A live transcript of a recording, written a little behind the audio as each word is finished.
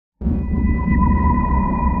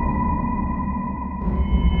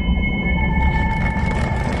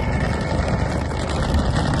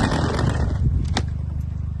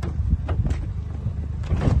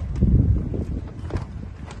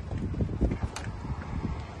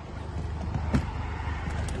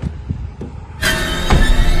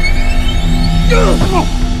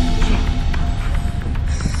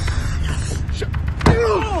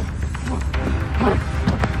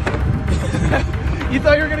You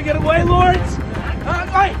thought you were gonna get away, Lawrence?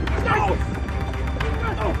 Wait! No!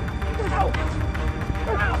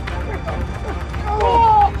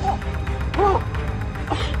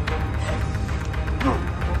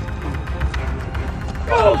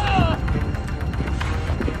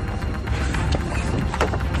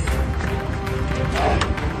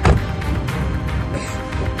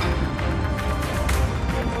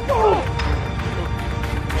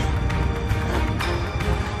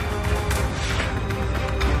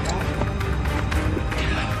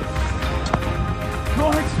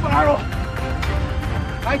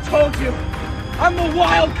 I told you, I'm the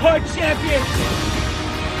wild card champion.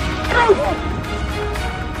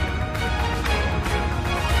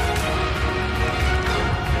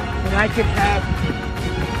 And I could have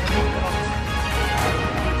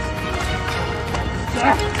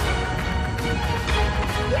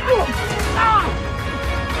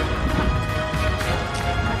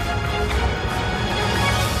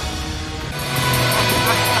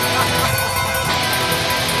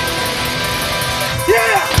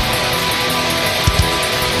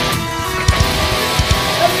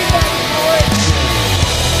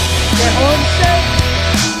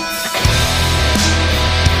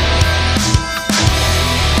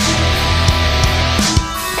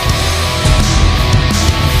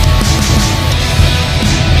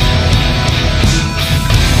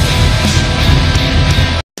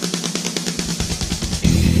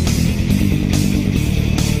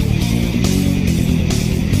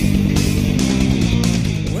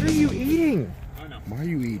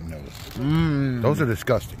Those are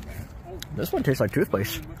disgusting, man. This one tastes like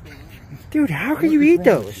toothpaste. Dude, how can you eat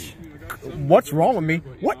those? What's wrong with me?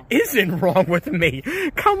 What isn't wrong with me?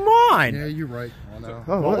 Come on! Yeah, you're right. Oh,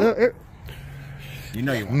 no. You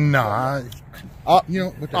know you want. Nah. You know,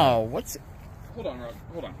 what the what's it? Hold on, Rob.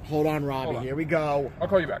 Hold on. Hold on, Robbie. Hold on. Here we go. I'll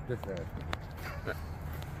call you back.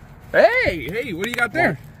 Hey, what do you got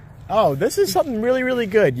there? Oh, this is something really, really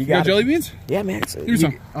good. You got jelly beans? Yeah, man. Give me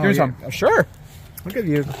some. Give me some. Sure. I'll give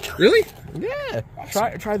you. Really? Yeah.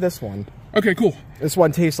 Awesome. Try this one. Okay, cool. This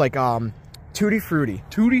one tastes like Tutti Frutti.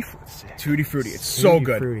 Tutti Frutti. It's so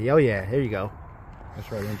good. Fruity. Oh yeah. Here you go. That's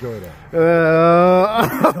right. Enjoy that.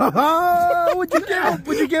 What'd you give him?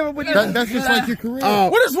 What'd you give him? That's just like your career.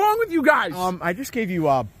 What is wrong with you guys? I just gave you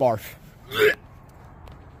barf.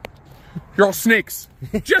 You're all snakes.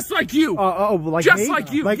 Just like you. Like just me?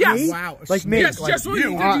 like you. Like yes. me? Wow. Like me? Yes, like just what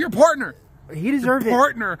you did to your partner. He deserved it.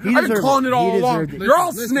 Partner. He I've been calling it all along. Listen, You're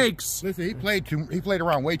all snakes. Listen, he played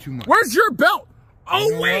around way too much. Where's your belt?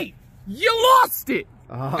 Oh wait, you lost it.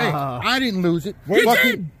 Hey, I didn't lose it. You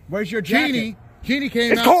did. Where's your jacket? Keeny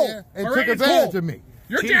came out there and took advantage of me.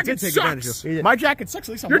 Your jacket sucks. My jacket sucks.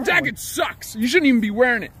 At least your jacket sucks. You shouldn't even be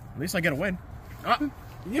wearing it. At least I get a win.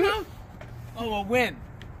 You know? Oh, a win.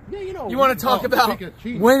 Yeah, you know. You want to talk about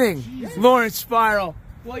winning, Lawrence Spiral?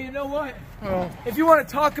 Well, you know what? If you want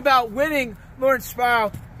to talk about winning, Lawrence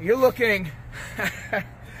Spiral, you're looking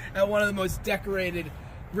at one of the most decorated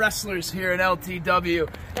wrestlers here in LTW,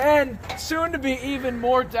 and soon to be even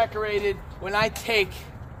more decorated when I take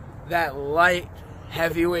that light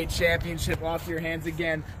heavyweight championship off your hands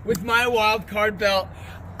again with my wild card belt.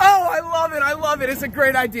 Oh, I love it. I love it. It's a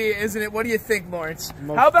great idea, isn't it? What do you think, Lawrence?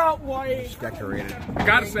 How about decorated? I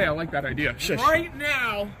gotta say, I like that idea. Right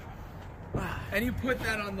now, and you put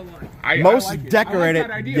that on the line. Most I like decorated. I like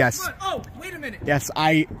that idea. Yes. Oh, wait a minute. Yes,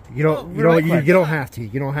 you don't have to.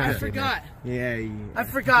 You don't have to. I forgot. Yeah. I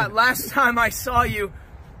forgot. Last time I saw you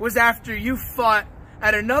was after you fought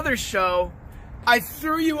at another show. I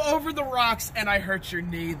threw you over the rocks and I hurt your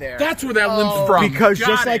knee there. That's where that limp's from. Because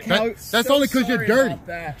just like how that's only because you're dirty.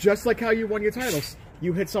 Just like how you won your titles,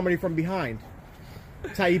 you hit somebody from behind.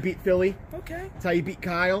 That's how you beat Philly. Okay. That's how you beat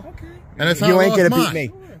Kyle. Okay. And that's how you I ain't lost gonna mine.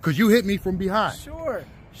 beat me. Because you hit me from behind. Sure.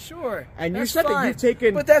 And that's you said fine. that you've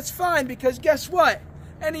taken. But that's fine because guess what?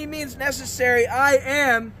 Any means necessary. I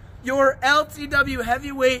am your LTW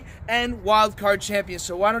heavyweight and wild card champion.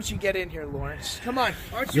 So why don't you get in here, Lawrence? Come on.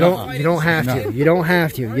 You don't have to. You don't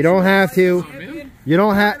have to. You don't have to. You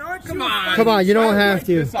don't have. Come on. Come on. You don't have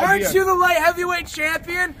to. Aren't you the light heavyweight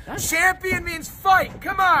champion? Champion means fight.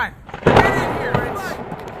 Come on. Get in here.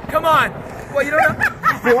 Come on. Well, you don't know.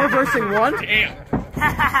 4 versus 1? Damn.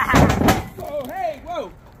 Oh, hey,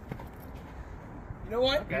 whoa. You know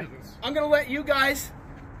what? Okay. I'm going to let you guys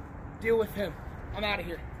deal with him. I'm out of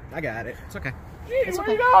here. I got it. It's okay. Gee, where are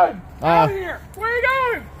you going? Out of here. Where are you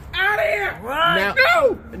going? Out of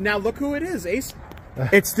here. Now look who it is, Ace.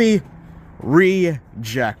 It's the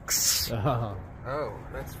Rejects. Oh,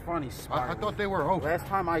 that's funny, Spiral. I thought they were over. Last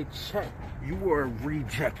time I checked, you were a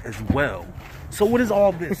reject as well. So what is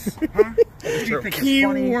all this? Huh? The key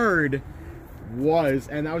word was,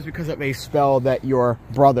 and that was because of a spell that your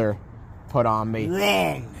brother put on me.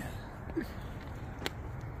 Wrong.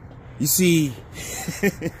 You see,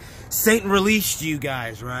 Satan released you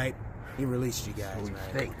guys, right? He released you guys, right?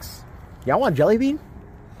 Thanks. Y'all want jelly bean?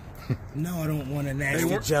 No, I don't want a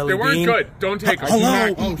nasty jelly They weren't bean. good. Don't take them.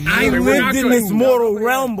 Hello, I lived in this mortal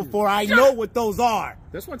realm before. I know what those are.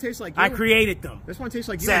 This one tastes like you. I created them. This one tastes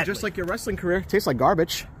like you, Sadly. just like your wrestling career. Tastes like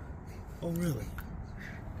garbage. Oh, really?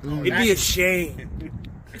 It'd be a shame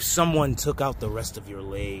if someone took out the rest of your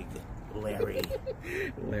leg, Larry.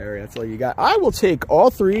 Larry, that's all you got. I will take all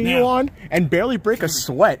three of you on and barely break a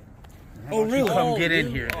sweat. Oh, really? Come get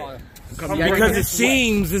in here. Because it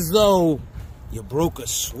seems as though you broke a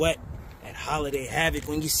sweat at Holiday Havoc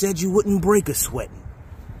when you said you wouldn't break a sweat.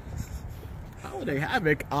 Holiday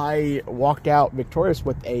Havoc, I walked out victorious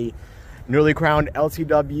with a newly crowned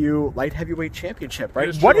LTW Light Heavyweight Championship,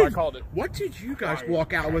 right? I called it. What did you guys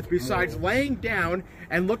walk out with besides laying down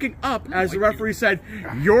and looking up as the referee said,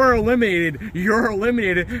 you're eliminated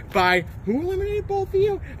by, who eliminated both of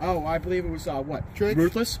you? Oh, I believe it was, what? Triggs?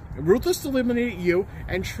 Ruthless? Ruthless eliminated you,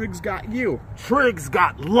 and Triggs got you. Triggs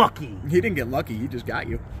got lucky. He didn't get lucky, he just got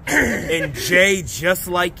you. And Jay, just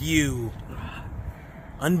like you,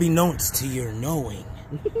 unbeknownst to your knowing,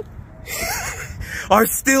 are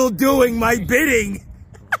still doing my bidding.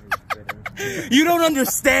 You don't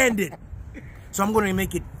understand it. So I'm going to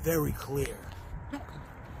make it very clear.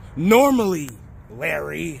 Normally,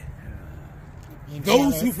 Larry,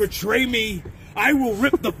 those who betray me, I will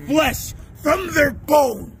rip the flesh from their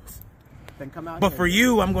bones. Then come out. But for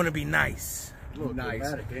you, I'm going to be nice.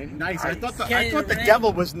 Nice. Nice. I thought the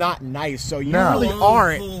devil was not nice, so you really On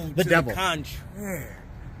aren't hold the to devil. Contrary.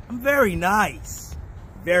 I'm very nice.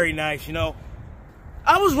 Very nice, you know.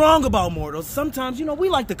 I was wrong about mortals. Sometimes, you know, we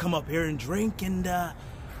like to come up here and drink and,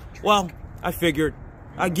 well, I figured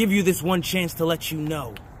I'd give you this one chance to let you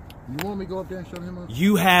know. You want me to go up there and shut him up?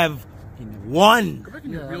 You have one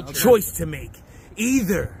Yeah, choice to make.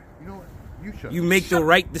 Either you know what? You shut you make the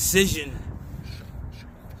right decision,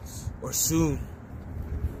 or soon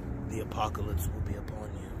the apocalypse will be upon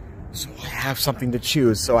you. So I have something to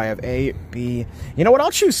choose. So I have A, B. You know what?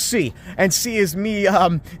 I'll choose C. And C is me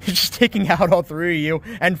just taking out all three of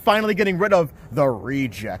you and finally getting rid of the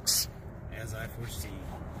rejects. As I foresee.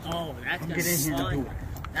 Oh, that's gonna Get in be here fun. and do it.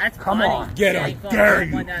 That's Come funny. on, get Yeah, it. fun. Dare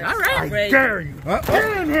you. All right. I dare you.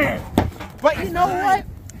 Get in here. But you know what?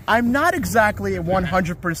 I'm not exactly at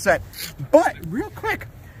 100%. But real quick,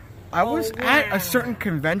 I was at a certain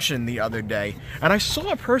convention the other day, and I saw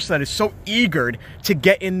a person that is so eager to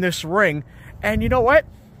get in this ring. And you know what?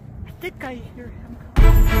 I think I hear him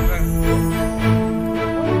coming.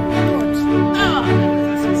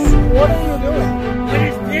 What are you doing? What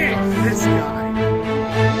is this? This guy.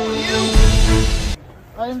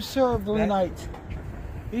 I am Sir Blue Knight.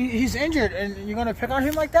 He's injured, and you're gonna pick on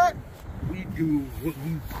him like that? We do what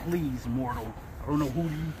we please, mortal. I don't know who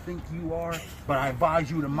you think you are, but I advise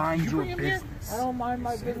you to mind your business. I don't mind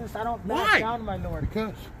my business. I don't Why? back down, my lord.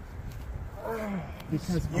 Because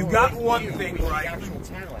You got one thing right.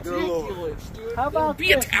 Good Lord. How about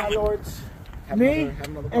Be a this, my talent. lords? Me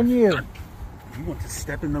and you. You want to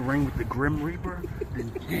step in the ring with the Grim Reaper? Then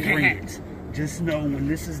bring it. Just know when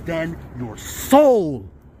this is done, your soul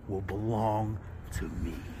will belong to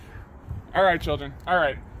me. All right, children. All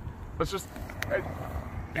right. Let's just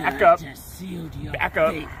back up. Just sealed your Back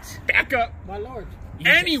up. fate. Back up. My lord. You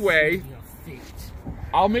just Anyway. sealed your fate.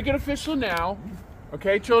 I'll make it official now.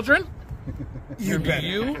 Okay, children? You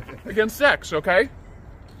against X, okay?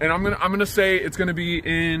 And I'm gonna say it's gonna be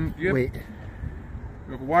in. Wait.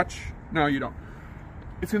 You have a watch? No, you don't.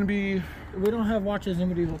 It's gonna be. We don't have watches in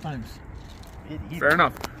medieval times. Fair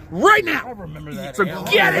enough. Right now. I remember that. So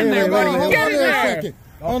get in there, buddy. Get in there.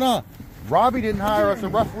 Hold on. Robbie didn't hire us a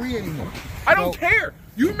referee anymore. I don't care.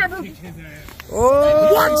 You remember?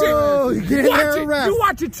 Oh, Watch it. Get in Watch there, it. ref. You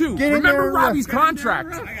watch it too. Get in Remember there, ref. Robbie's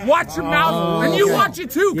contract. Watch your mouth, and you okay. watch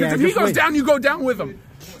it too. Because Yeah, if he just goes wait. down, you go down with him.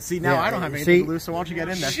 See, now Yeah, I don't have anything see? to lose, so why don't you get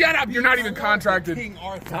in there? Shut up. You're not even contracted.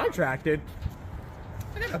 Contracted?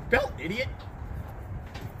 I got a belt, idiot.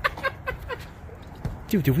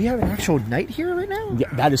 Dude, do we have an actual knight here right now? Yeah,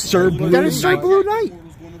 that is Sir Blue That is Sir Knight. Blue Knight.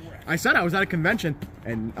 I said I was at a convention,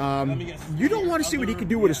 and you don't want to see what he can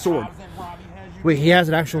do with a sword. Wait, he has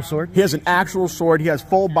an actual sword? He has an actual sword. He has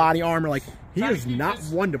full body armor. Like, he is not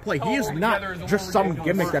one to play. He is not just some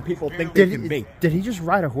gimmick that people think they can be. Did he just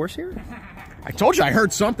ride a horse here? I told you I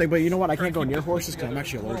heard something, but you know what? I can't go near horses because I'm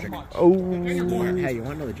actually allergic. Oh. Hey, you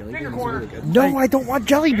want to know the jelly beans? Really good. No, I don't want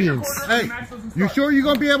jelly beans. Hey, you sure you're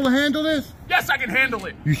going to be able to handle this? Yes, I can handle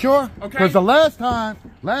it. You sure? Okay. Because the last time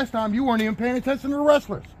you weren't even paying attention to the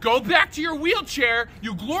wrestlers. Go back to your wheelchair,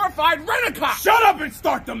 you glorified rent-a-cop. Shut up and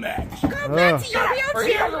start the match. Go back to your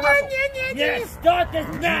wheelchair. Yes, start this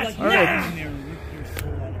match now.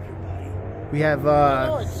 We have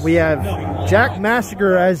Jack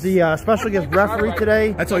Massacre as the special guest referee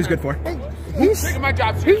today. That's all he's good for.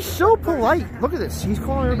 He's so polite. Look at this. He's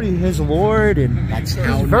calling everybody his lord, and he's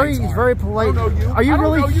very polite. Are you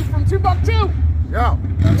really? I don't know you from Timbuktu. Yeah.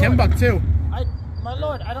 Timbuktu. My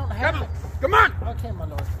lord, I don't have. Come on. Okay, my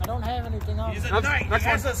lord, I don't have anything else. He's a knight. He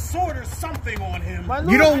has a sword or something on him. My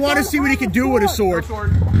lord, You don't want to see what he can do with a sword.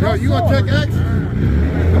 Yo, you want to take X?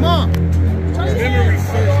 Come on. Memory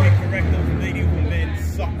serves me correct. Those medieval men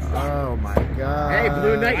suck. Oh my God. Hey,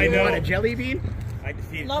 Blue Knight, you want a jelly bean? I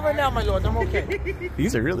defeated. Not right now, my lord. I'm okay.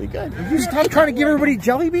 These are really good. You stop trying to give everybody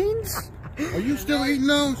jelly beans? Are you still eating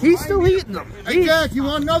those? He's still eating them. Hey, Jack, you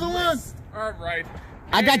want another one? All right.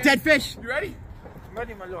 I got dead fish. You ready? I'm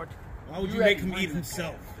ready, my lord. Why would you make him eat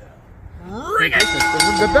himself? Ring it.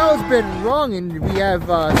 The bell's been rung, and we have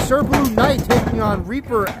Sir Blue Knight taking on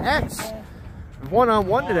Reaper X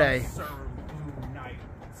one-on-one today. Sir Blue Knight.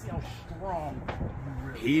 See how strong.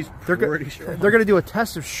 They're going to do a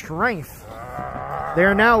test of strength. They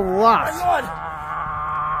are now locked.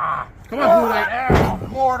 Come on, Blue Knight.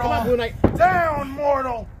 Mortal. Come on, Blue Knight. Down,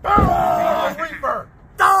 mortal. Down, Reaper.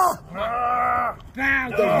 Down.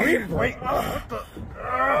 The Reaper. Wait.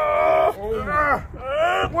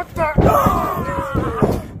 What the?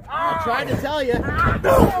 I'm trying to tell you.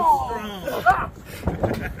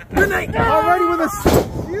 Good night. Already with a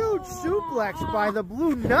huge suplex by the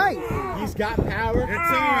Blue Knight. He's got power. It's all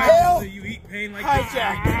right. So you eat pain like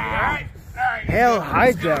Hijack. Hail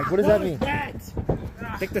hijack. What does that mean?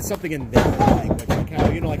 I think there's something in there, like how,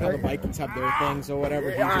 you know, like how the Vikings have their things or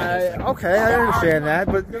whatever. Okay, I understand that,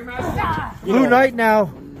 but Blue Knight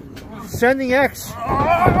now sending X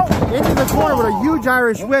into the corner with a huge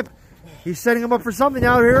Irish whip. He's setting him up for something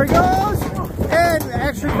now. Here he goes, and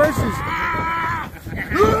X reverses.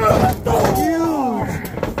 Huge.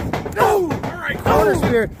 Counter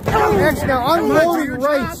spear. X now unloading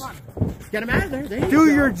rights. Get him out of there. Do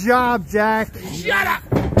your job, Jack. Shut up.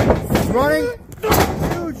 Running.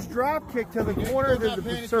 Huge drop kick to the corner of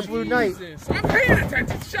the Sir Blue Knight. I'm paying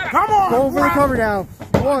attention. Shut up. Come on. Going for the cover now.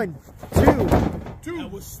 1, 2. That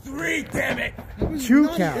was 3, damn it. 2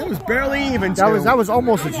 count. It was barely even. That was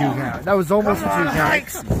almost a 2 count. That was almost a 2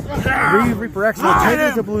 count. Reaper X will take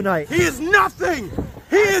it to Blue Knight. He is nothing.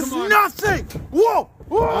 He is nothing. Whoa.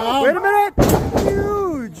 Whoa. Wait a minute.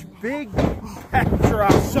 Huge, big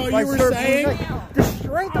drop. So you were saying the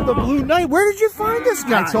strength of the Blue Knight. Where did you find this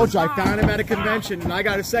guy? I told you I found him at a convention, and I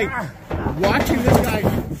gotta say, watching this guy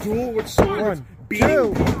duel with swords, 1, beating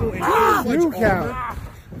 2. people in full-fledged 2 count.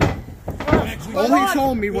 armor, all he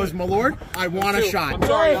told me was, "My lord, I want a shot." I'm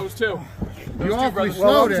sorry, that was 2. You awfully Well,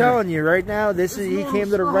 slow I'm there. telling you right now, he came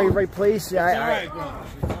to the right place. Look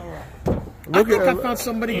I think I found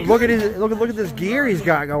somebody. Look at this gear he's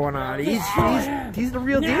got going on. He's the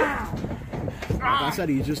real deal. Like I said,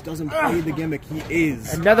 he just doesn't play the gimmick. He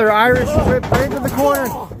is. Another Irish whip right into the corner.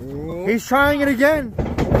 He's trying it again.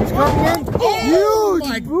 He's coming in.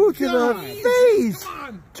 Huge boot to the face.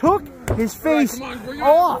 Took his face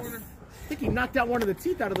off. I think he knocked out one of the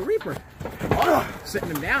teeth out of the Reaper. Sitting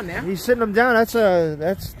him down now. He's sitting him down. That's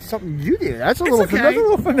something you do. That's a little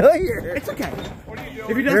familiar. It's okay.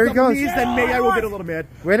 If he There he does goes. the knees, then maybe I will get a little mad.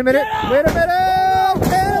 Wait a minute.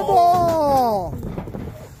 Cannonball.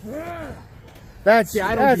 That's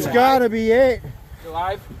gotta be it. You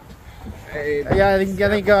live? Yeah, I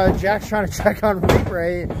think Jack's trying to check on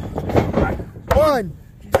Reaper. 1,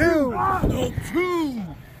 2.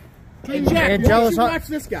 Hey, Jack, And why don't Jealous you watch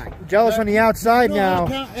this guy? Jealous on the outside now.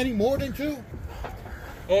 Count any more than 2?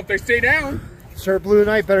 Well, if they stay down. Sir Blue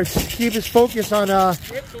Knight better keep his focus on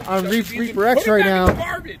Reaper X right now.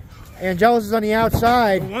 And Jealous is on the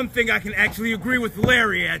outside. One thing I can actually agree with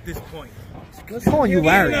Larry at this point. Let's call you Eat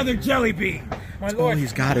Larry. another jelly bean. All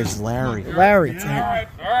he's got is Larry. Larry. All right.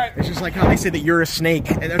 It's just like how they say that you're a snake,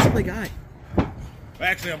 and that's all they got.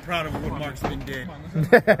 Actually, I'm proud of what Marksman did.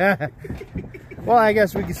 Well, I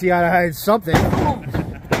guess we can see eye to eye on something.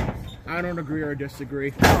 I don't agree or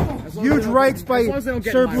disagree. Huge rights by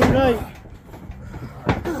Sir Blue Knight.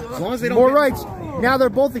 As long as they don't More get rights. Now they're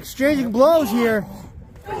both exchanging blows here.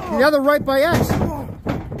 Another right by X.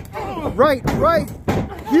 Right.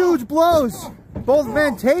 Huge blows. Both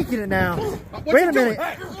men taking it now. Wait a minute.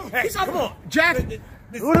 Hey, Jack.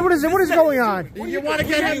 What is it? What is going on? You want to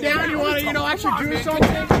get him down? You want to, actually do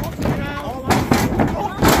something?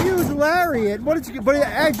 Use lariat. What is?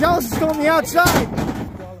 But Jealous is still on the outside.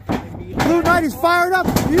 Blue Knight is fired up.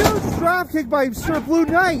 Huge drop kick by Sir Blue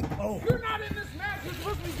Knight. You're not in this match. You're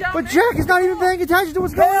supposed to be down. But Jack is not even paying attention to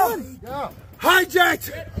what's going on.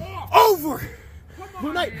 Hijacked. Over.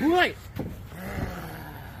 Blue Knight. Blue Knight.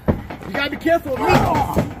 You gotta be careful of me.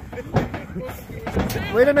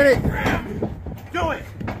 Wait a minute. Do it.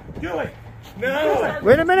 Do it. No.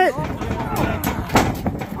 Wait a minute.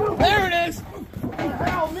 There it is. What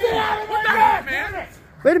the heck, man?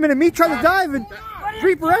 Wait a minute. Me tried to dive and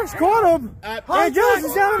Reaper X caught him. Jealous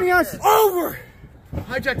is down on the outside. Over.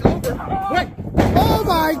 Hijacked over. Wait. Oh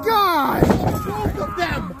my gosh. Both of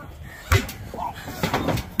them.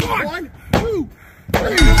 1, 2,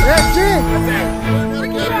 3. That's it.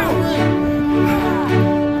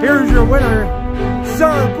 Here's your winner,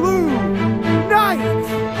 Sir Blue Knight.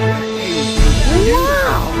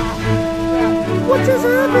 Wow. What just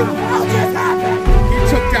happened? What just happened? He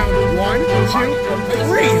took down 1, 2,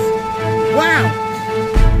 3. Wow.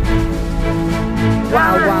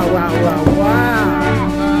 Wow, wow, wow, wow,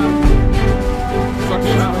 wow.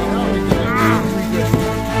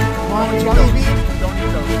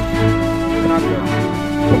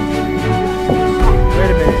 Wait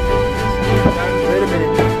a minute. Wait a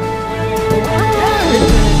minute.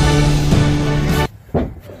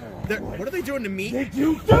 What are they doing to me? What did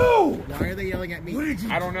you do? Why are they yelling at me?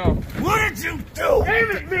 I don't know. What did you do?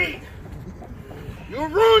 Aim at me! You're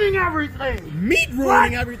ruining everything! Meat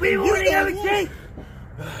ruining everything. Me ruining everything!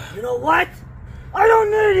 You know what? I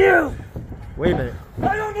don't need you! Wait a minute.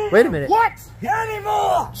 I don't need Wait a you. minute. What?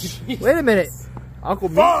 Anymore! Wait a minute. Uncle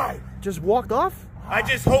Meat Fine! just walked off? I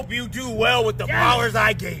just hope you do well with the powers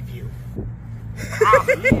I gave you.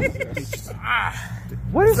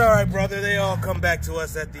 What is It's alright, brother. They all come back to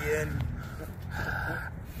us at the end.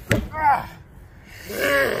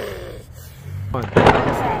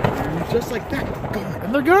 Just like that.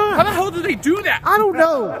 And they're gone. How the hell did they do that? I don't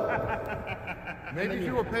know. Maybe if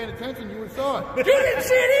you were paying attention, you would have saw it. You didn't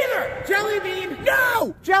see it either! Jelly bean.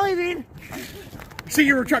 No! Jelly bean. See,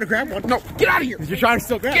 you were trying to grab one. No, get out of here. You're trying to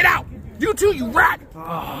still grab. Get out. You too, you rat.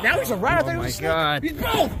 Now he's a rat. Oh my God. He's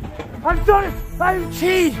both. I've done it. I've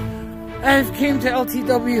achieved. I've came to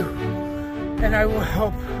LTW, and I will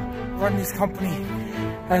help run this company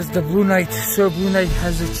as the Blue Knight. Sir Blue Knight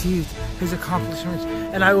has achieved his accomplishments,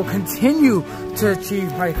 and I will continue to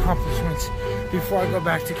achieve my accomplishments before I go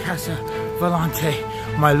back to Casa Volante.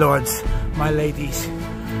 My lords, my ladies,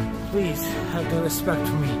 please have the respect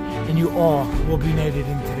for me, and you all will be knighted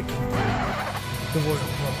into the kingdom. The royal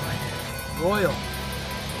bloodline. Royal.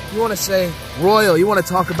 You want to say royal, you want to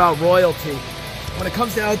talk about royalty. When it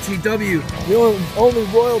comes to LTW, the only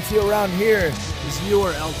royalty around here is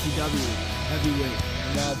your LTW heavyweight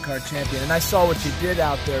and wildcard champion. And I saw what you did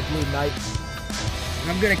out there, Blue Knight.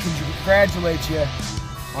 And I'm going to congratulate you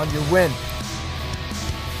on your win.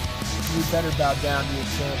 You better bow down to your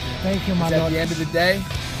champion. Thank you, my At lord. the end of the day,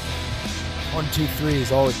 1, 2, 3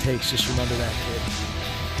 is all it takes. Just remember that, kid.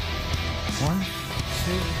 1, 2,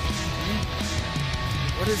 3.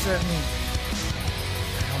 What does that mean?